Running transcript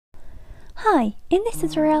Hi, in this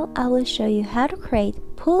tutorial I will show you how to create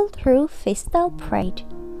pull-through fishtail braid.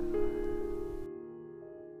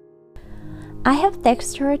 I have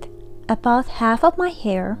textured about half of my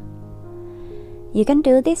hair. You can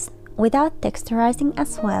do this without texturizing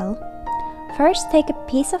as well. First take a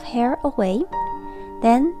piece of hair away,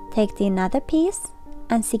 then take the another piece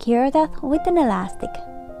and secure that with an elastic.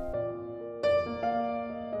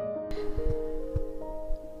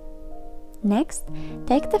 Next,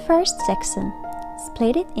 take the first section,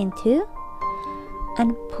 split it in two,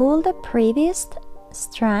 and pull the previous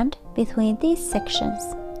strand between these sections.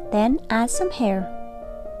 Then add some hair.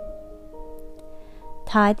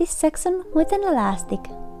 Tie this section with an elastic.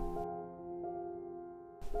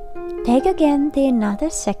 Take again the another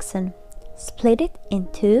section, split it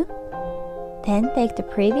in two, then take the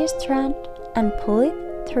previous strand and pull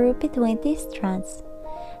it through between these strands.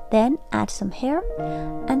 Then add some hair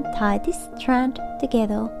and tie this strand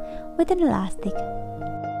together with an elastic.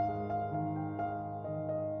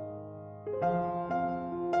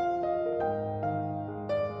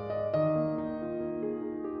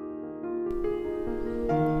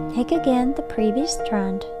 Take again the previous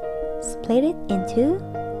strand, split it in two,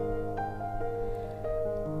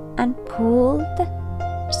 and pull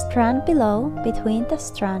the strand below between the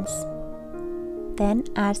strands. Then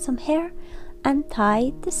add some hair and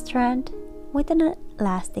tie the strand with an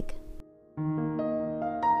elastic.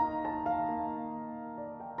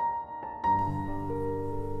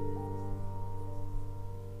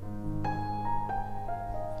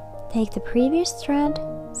 Take the previous strand,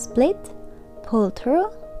 split, pull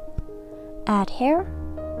through, add hair,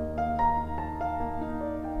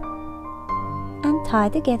 and tie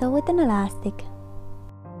together with an elastic.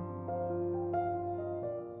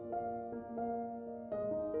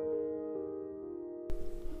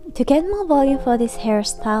 To get more volume for this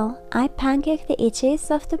hairstyle, I pancake the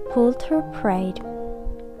edges of the pull-through braid.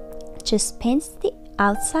 Just pinch the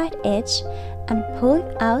outside edge and pull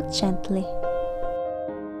it out gently.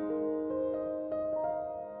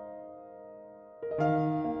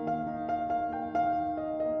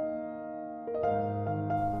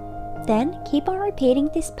 Then keep on repeating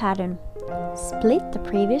this pattern. Split the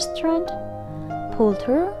previous strand, pull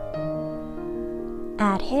through,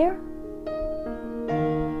 add hair,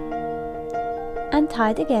 and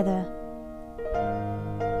tie together.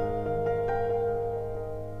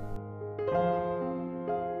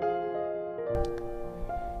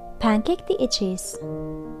 Pancake the edges.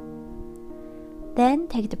 Then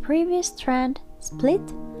take the previous strand, split,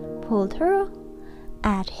 pull through,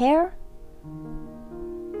 add hair,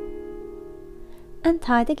 and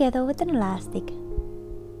tie together with an elastic.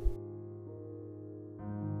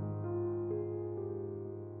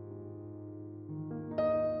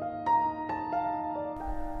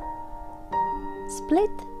 Split,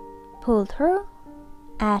 pull through,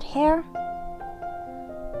 add hair,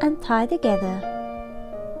 and tie together.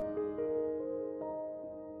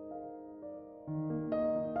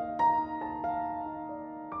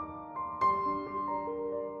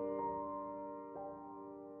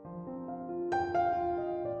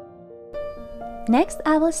 Next,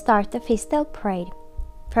 I will start the fishtail braid.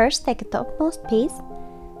 First, take the topmost piece,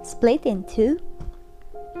 split in two,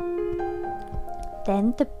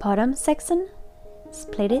 then the bottom section,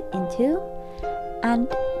 split it in two, and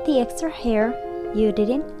the extra hair you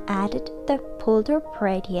didn't add the pull-through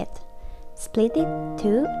braid yet, split it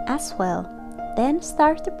two as well. Then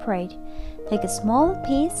start the braid. Take a small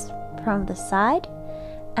piece from the side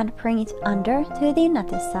and bring it under to the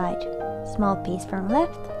other side. Small piece from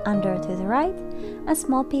left under to the right, and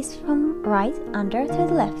small piece from right under to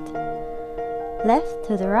the left. Left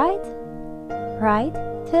to the right, right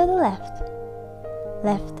to the left,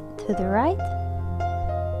 left to the right,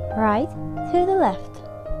 right to the left,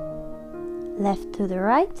 left to the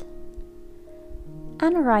right,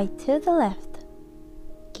 and right to the left.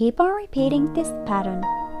 Keep on repeating this pattern.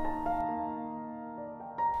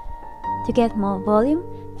 To get more volume,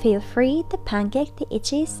 feel free to pancake the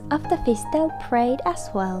edges of the fishtail braid as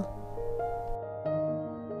well.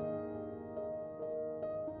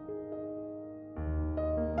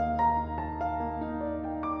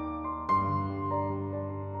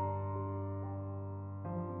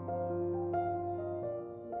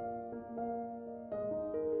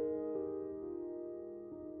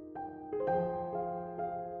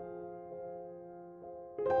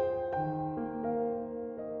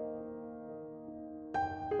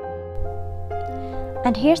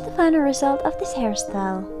 And here's the final result of this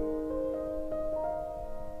hairstyle.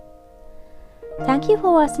 Thank you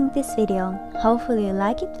for watching this video. Hopefully you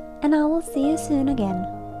like it, and I will see you soon again.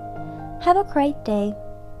 Have a great day.